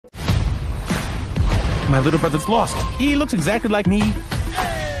My little brother's lost. He looks exactly like me,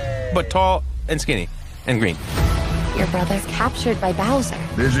 but tall and skinny and green. Your brother's captured by Bowser.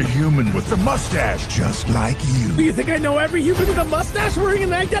 There's a human with a mustache just like you. Do you think I know every human with a mustache wearing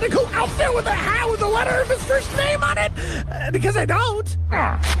an identical outfit with a hat with the letter of his first name on it? Because I don't.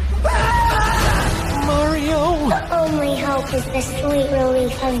 Mario! The only hope is the sweet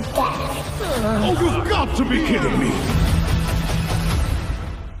relief of death. Oh, you've got to be kidding me.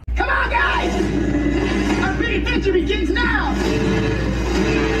 Come on, guys! Our big adventure begins now!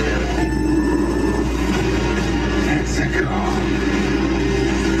 Let's go.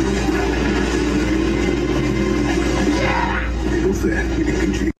 Who's that?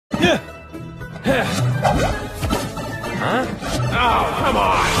 Huh? Oh, come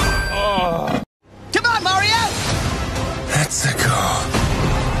on! Oh. Come on, Mario! Let's go.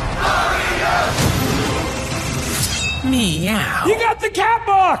 Meow. You got the cat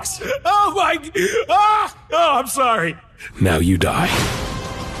box! Oh my... Ah! Oh, I'm sorry. Now you die.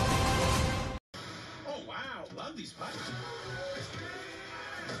 Oh, wow. Love these pipes.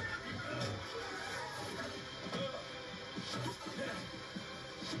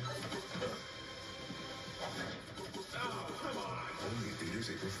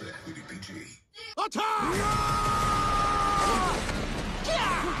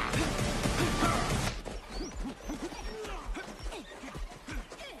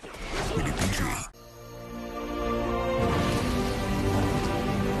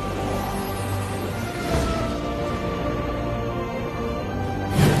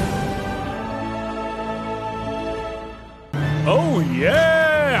 Oh,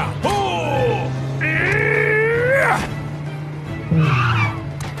 yeah! Oh!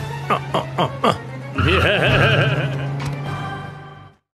 Yeah!